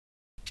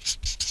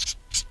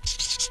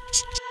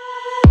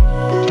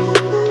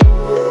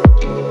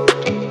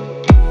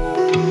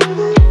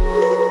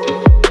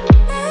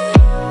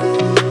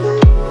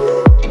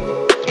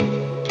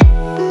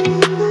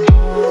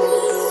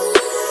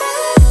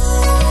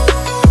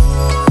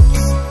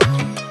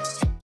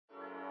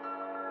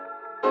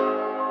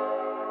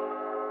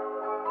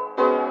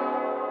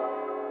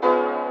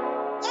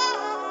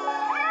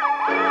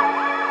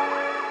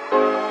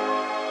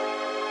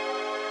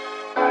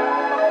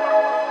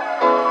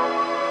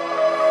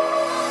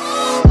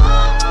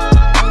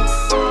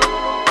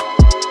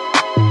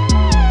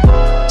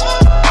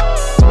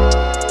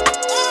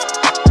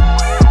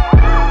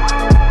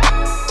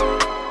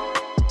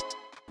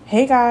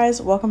Hey guys,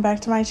 welcome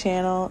back to my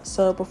channel.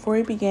 So before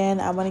we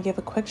begin, I want to give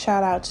a quick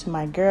shout out to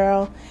my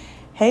girl.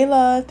 Hey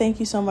love, thank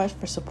you so much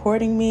for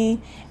supporting me,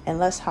 and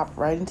let's hop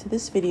right into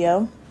this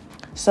video.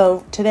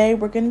 So today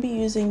we're going to be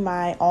using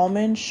my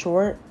almond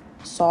short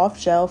soft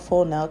gel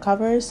full nail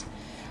covers.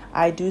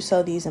 I do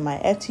sell these in my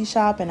Etsy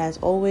shop, and as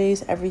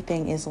always,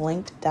 everything is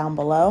linked down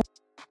below.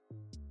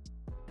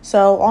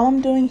 So all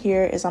I'm doing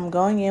here is I'm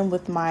going in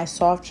with my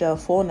soft gel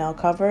full nail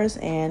covers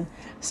and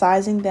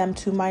sizing them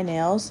to my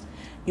nails.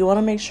 You want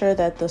to make sure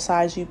that the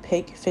size you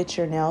pick fits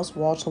your nails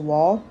wall to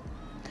wall.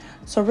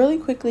 So really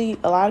quickly,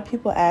 a lot of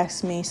people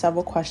ask me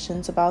several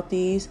questions about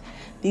these.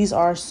 These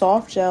are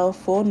soft gel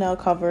full nail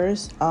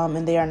covers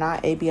and they are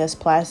not ABS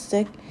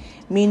plastic,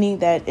 meaning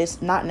that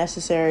it's not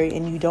necessary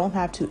and you don't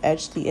have to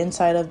etch the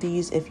inside of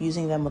these if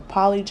using them with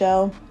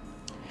Polygel.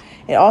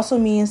 It also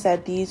means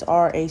that these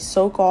are a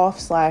soak-off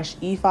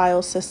 /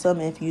 e-file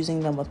system if using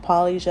them with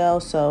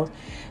Polygel. So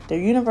they're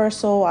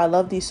universal. I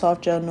love these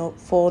soft gel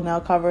full nail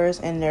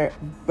covers, and they're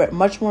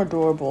much more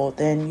durable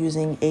than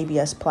using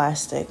ABS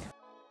plastic.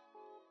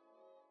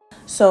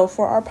 So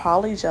for our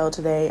Polygel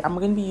today, I'm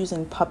going to be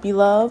using Puppy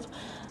Love,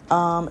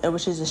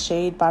 which is a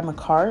shade by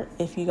MAKARRT.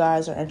 If you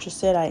guys are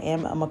interested, I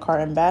am a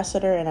MAKARRT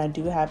ambassador, and I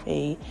do have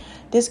a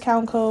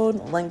discount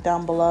code linked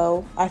down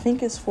below. I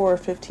think it's for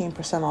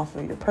 15% off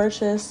of your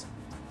purchase.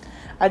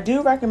 I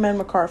do recommend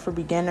MAKARRT for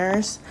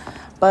beginners,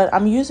 but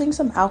I'm using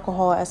some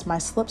alcohol as my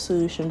slip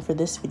solution for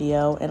this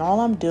video, and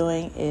all I'm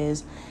doing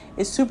is,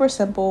 it's super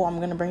simple. I'm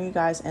going to bring you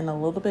guys in a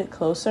little bit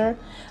closer,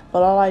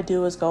 but all I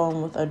do is go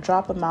in with a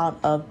drop amount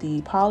of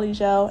the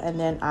Polygel, and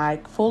then I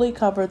fully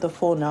cover the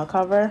full nail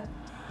cover.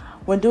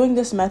 When doing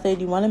this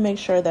method, you want to make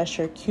sure that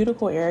your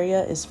cuticle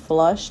area is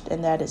flushed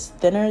and that it's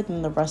thinner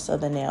than the rest of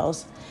the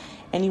nails.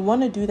 And you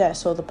want to do that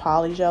so the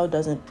Polygel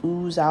doesn't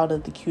ooze out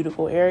of the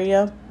cuticle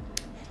area.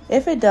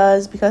 If it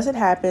does, because it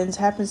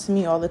happens to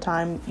me all the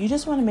time, you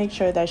just want to make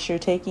sure that you're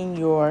taking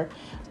your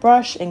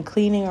brush and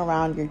cleaning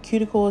around your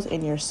cuticles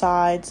and your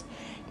sides,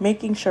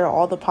 making sure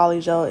all the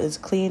Polygel is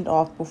cleaned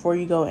off before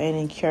you go in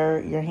and cure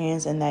your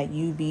hands in that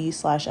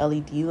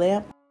UV/LED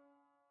lamp.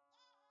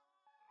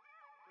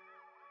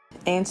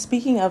 And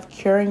speaking of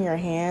curing your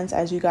hands,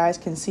 as you guys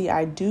can see,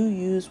 I do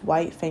use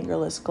white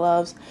fingerless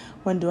gloves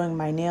when doing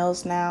my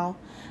nails now.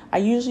 I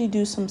usually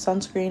do some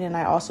sunscreen, and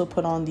I also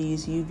put on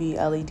these UV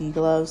LED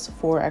gloves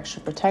for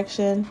extra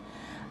protection.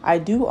 I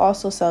do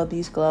also sell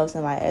these gloves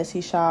in my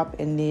Etsy shop,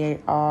 and they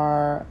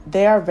are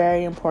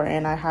very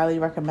important. I highly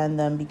recommend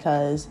them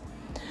because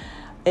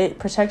it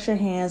protects your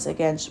hands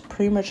against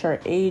premature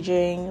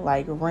aging,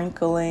 like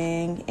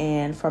wrinkling,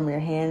 and from your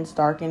hands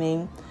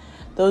darkening.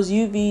 Those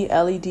UV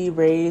LED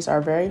rays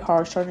are very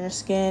harsh on your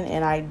skin,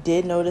 and I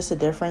did notice a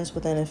difference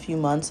within a few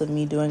months of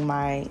me doing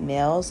my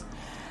nails.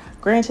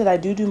 Granted, I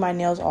do my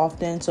nails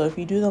often, so if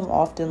you do them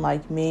often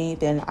like me,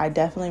 then I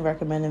definitely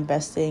recommend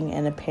investing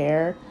in a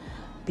pair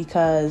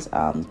because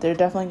they're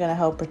definitely going to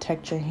help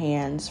protect your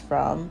hands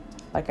from,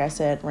 like I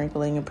said,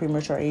 wrinkling and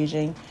premature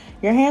aging.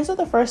 Your hands are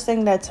the first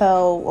thing that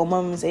tell a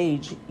woman's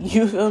age.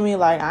 You feel me?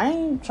 Like, I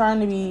ain't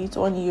trying to be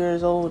 20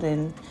 years old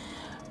and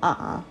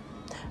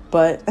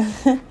But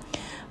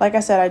like I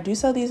said, I do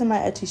sell these in my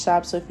Etsy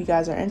shop, so if you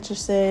guys are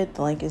interested,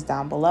 the link is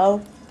down below.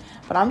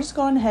 But I'm just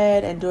going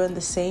ahead and doing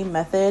the same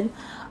method.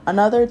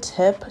 Another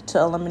tip to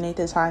eliminate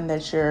the time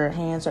that your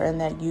hands are in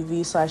that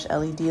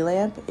UV/LED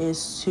lamp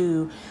is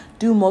to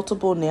do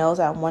multiple nails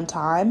at one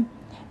time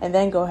and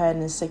then go ahead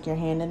and stick your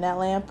hand in that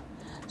lamp.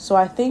 So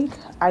I think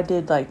I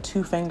did like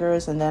 2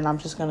 fingers, and then I'm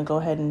just going to go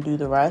ahead and do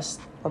the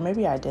rest. Or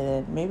maybe I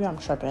didn't. Maybe I'm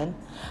tripping.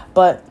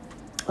 But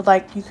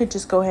like, you could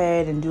just go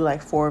ahead and do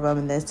like 4 of them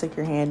and then stick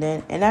your hand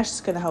in, and that's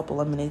just going to help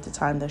eliminate the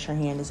time that your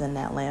hand is in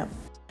that lamp.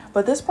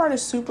 But this part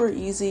is super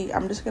easy.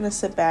 I'm just going to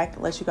sit back,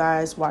 let you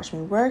guys watch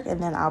me work,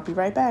 and then I'll be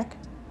right back.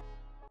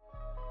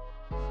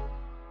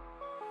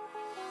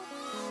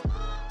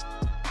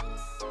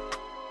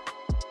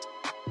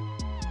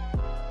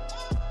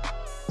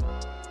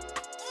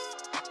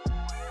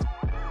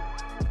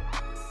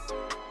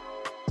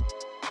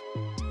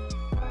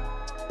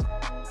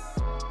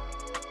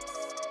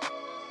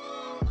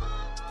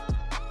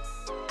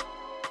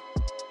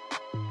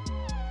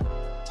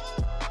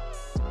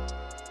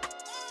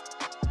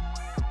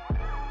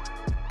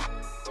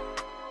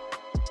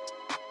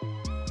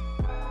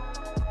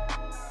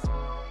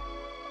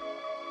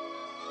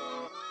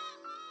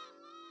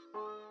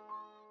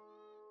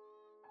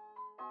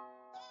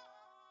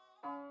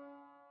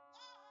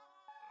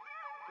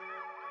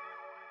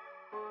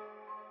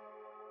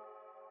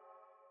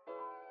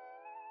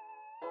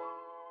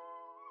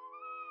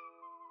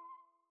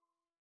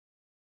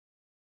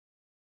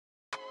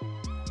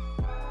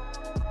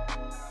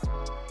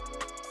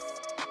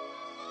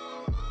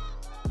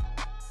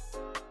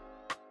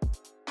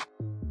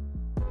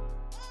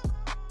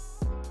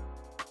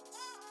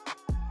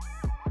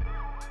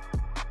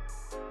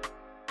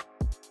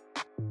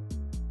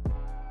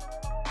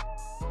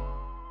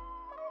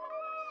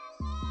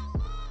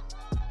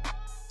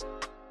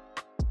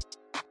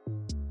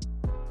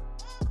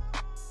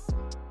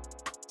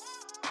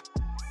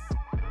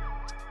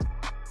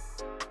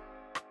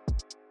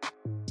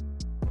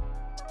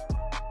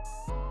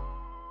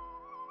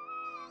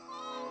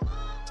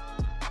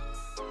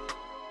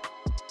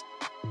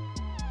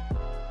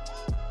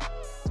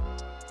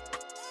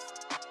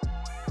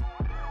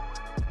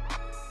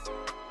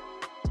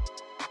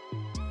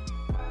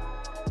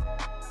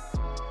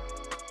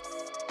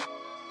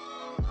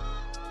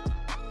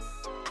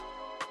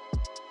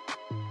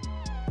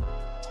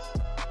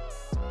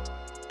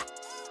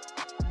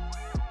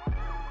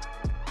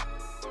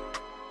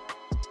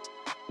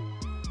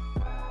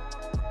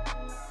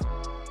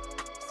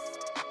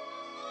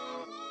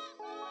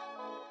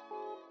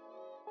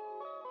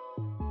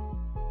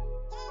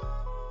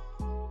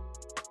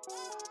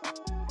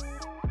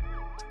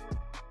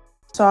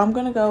 So I'm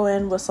going to go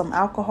in with some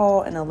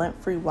alcohol and a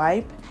lint-free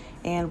wipe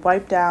and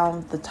wipe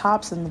down the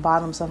tops and the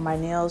bottoms of my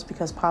nails,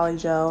 because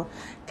polygel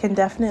can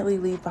definitely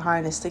leave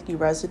behind a sticky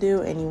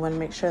residue, and you want to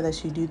make sure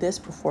that you do this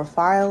before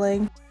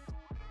filing.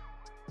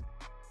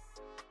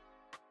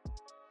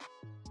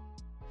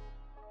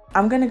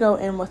 I'm going to go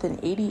in with an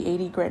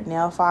 80/80 grit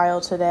nail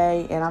file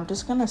today, and I'm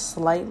just going to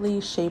slightly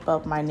shape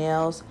up my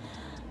nails.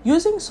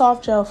 Using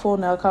soft gel full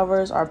nail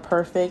covers are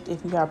perfect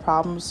if you have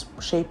problems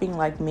shaping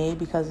like me,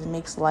 because it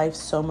makes life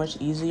so much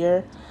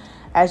easier.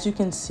 As you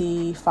can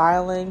see,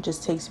 filing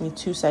just takes me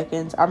 2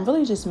 seconds. I'm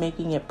really just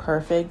making it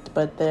perfect,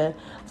 but the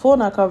full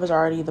nail cover is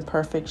already the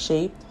perfect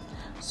shape.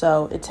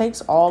 So it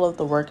takes all of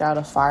the work out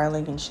of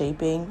filing and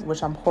shaping,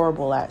 which I'm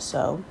horrible at.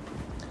 So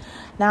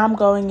now I'm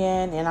going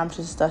in and I'm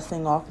just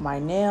dusting off my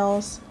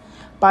nails.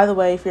 By the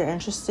way, if you're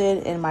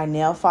interested in my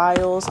nail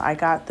files, I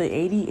got the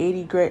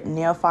 80/80 grit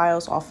nail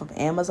files off of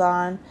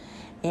Amazon.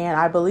 And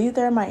I believe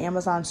they're in my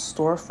Amazon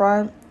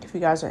storefront. If you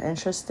guys are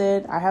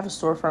interested, I have a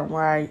storefront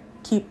where I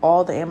keep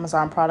all the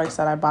Amazon products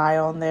that I buy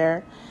on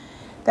there.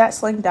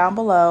 That's linked down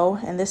below.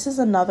 And this is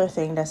another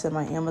thing that's in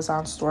my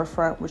Amazon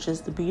storefront, which is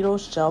the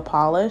Beetles gel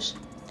polish.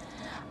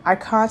 I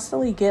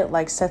constantly get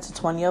like sets of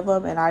 20 of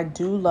them, and I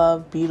do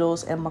love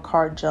Beetles and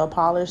MAKARRT gel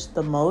polish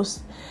the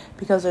most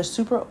because they're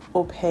super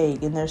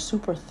opaque and they're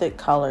super thick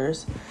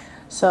colors.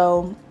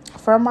 So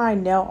for my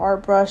nail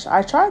art brush,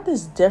 I tried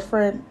this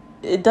different,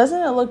 it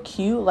doesn't look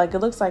cute, like it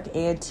looks like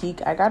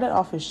antique. I got it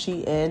off of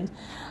Shein.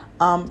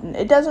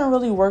 It doesn't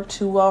really work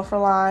too well for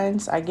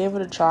lines. I gave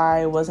it a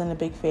try, wasn't a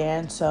big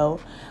fan, so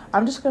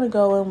I'm just gonna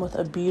go in with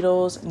a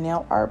Beetles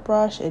nail art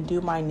brush and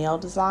do my nail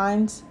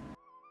designs.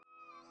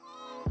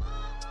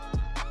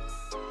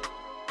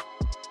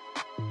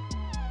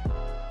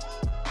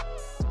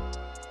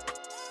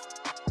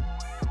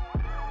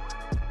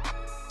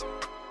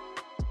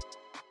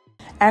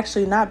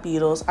 Actually, not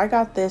Beetles. I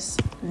got this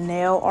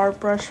nail art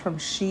brush from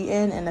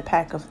Shein in a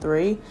pack of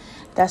 3.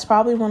 That's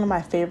probably one of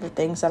my favorite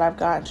things that I've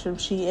gotten from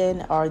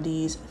Shein are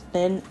these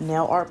thin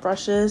nail art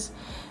brushes.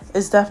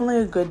 It's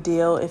definitely a good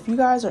deal. If you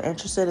guys are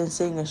interested in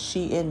seeing a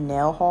Shein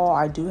nail haul,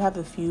 I do have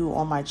a few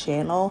on my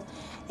channel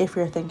if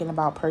you're thinking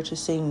about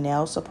purchasing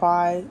nail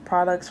supply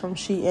products from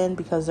Shein,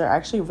 because they're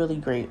actually really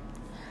great.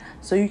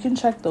 So you can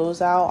check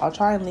those out. I'll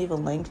try and leave a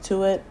link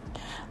to it.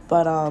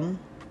 But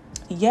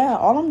yeah,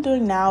 all I'm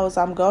doing now is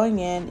I'm going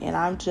in and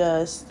I'm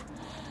just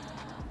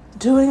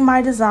doing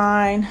my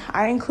design.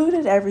 I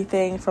included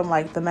everything from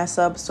like the mess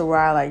ups to where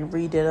I like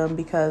redid them,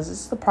 because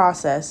it's the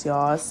process,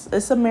 y'all.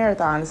 It's a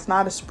marathon. It's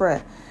not a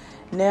sprint.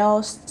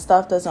 Nail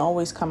stuff doesn't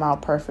always come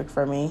out perfect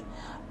for me.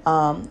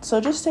 So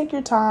just take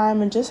your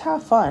time and just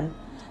have fun.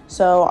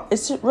 So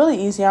it's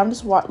really easy. I'm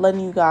just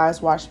letting you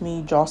guys watch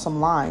me draw some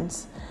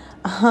lines.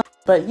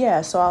 But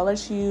yeah, so I'll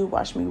let you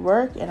watch me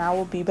work and I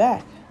will be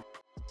back.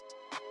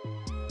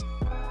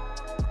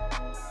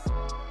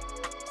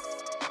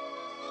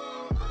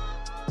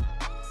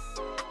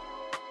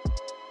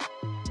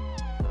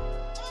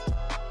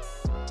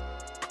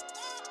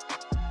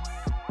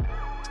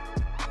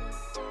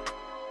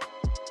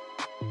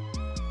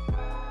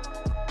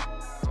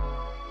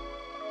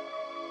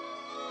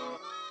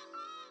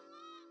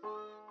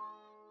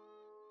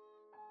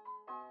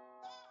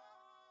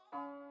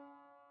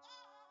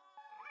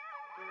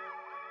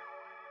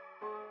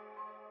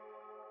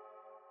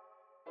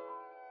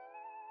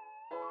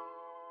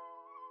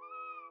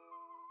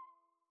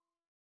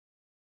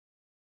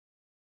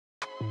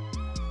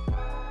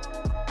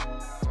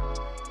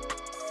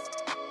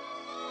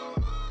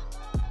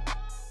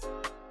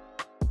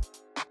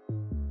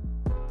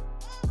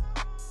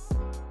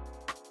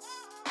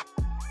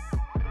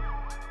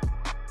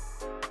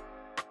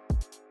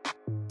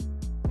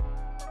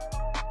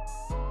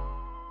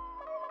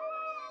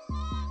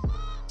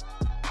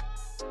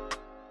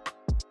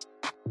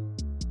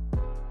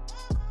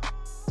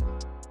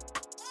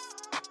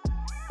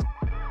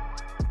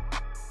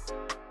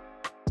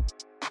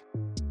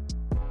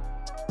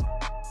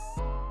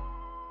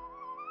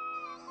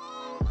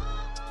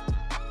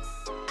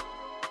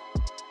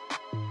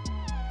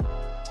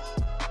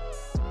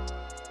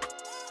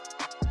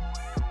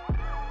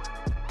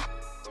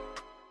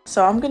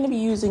 So I'm going to be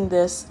using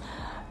this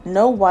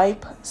No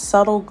Wipe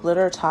Subtle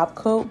Glitter Top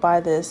Coat by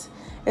this.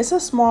 It's a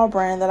small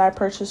brand that I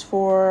purchased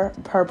for.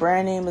 Her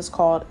brand name is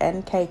called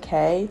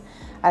NKK.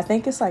 I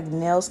think it's like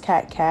Nails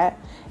Cat Cat.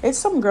 It's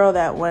some girl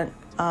that went,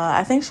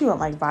 I think she went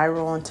like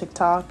viral on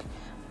TikTok.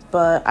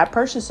 But I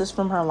purchased this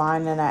from her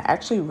line and I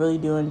actually really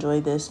do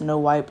enjoy this No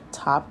Wipe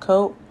Top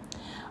Coat.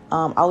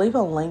 I'll leave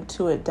a link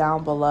to it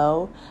down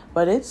below,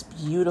 but it's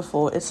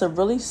beautiful. It's a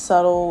really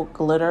subtle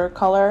glitter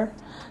color.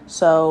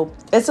 So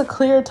it's a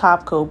clear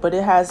top coat, but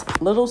it has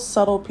little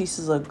subtle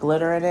pieces of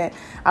glitter in it.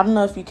 I don't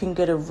know if you can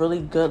get a really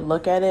good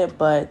look at it,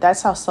 but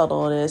that's how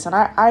subtle it is. And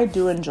I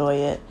do enjoy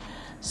it.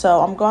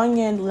 So I'm going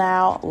in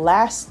now,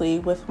 lastly,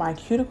 with my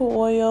cuticle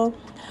oil.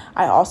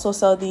 I also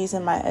sell these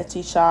in my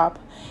Etsy shop.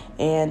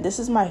 And this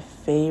is my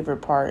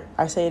favorite part.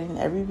 I say it in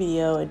every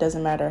video. It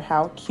doesn't matter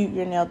how cute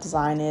your nail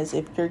design is.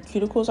 If your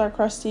cuticles are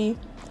crusty,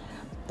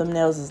 them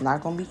nails is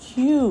not going to be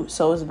cute.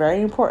 So it's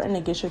very important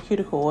to get your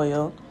cuticle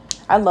oil.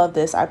 I love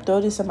this. I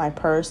throw this in my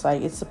purse.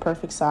 Like, it's the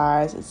perfect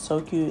size. It's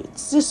so cute.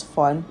 It's just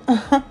fun.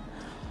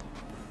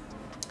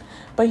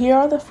 But here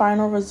are the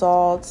final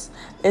results.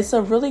 It's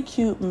a really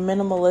cute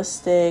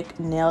minimalistic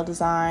nail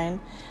design.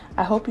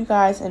 I hope you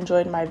guys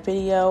enjoyed my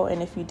video,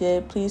 and if you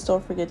did, please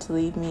don't forget to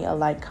leave me a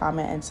like,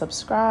 comment, and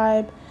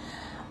subscribe.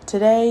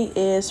 Today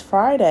is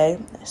Friday,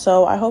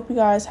 so I hope you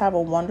guys have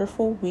a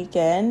wonderful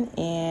weekend,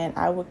 and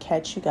I will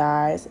catch you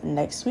guys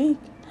next week.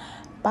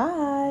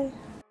 Bye.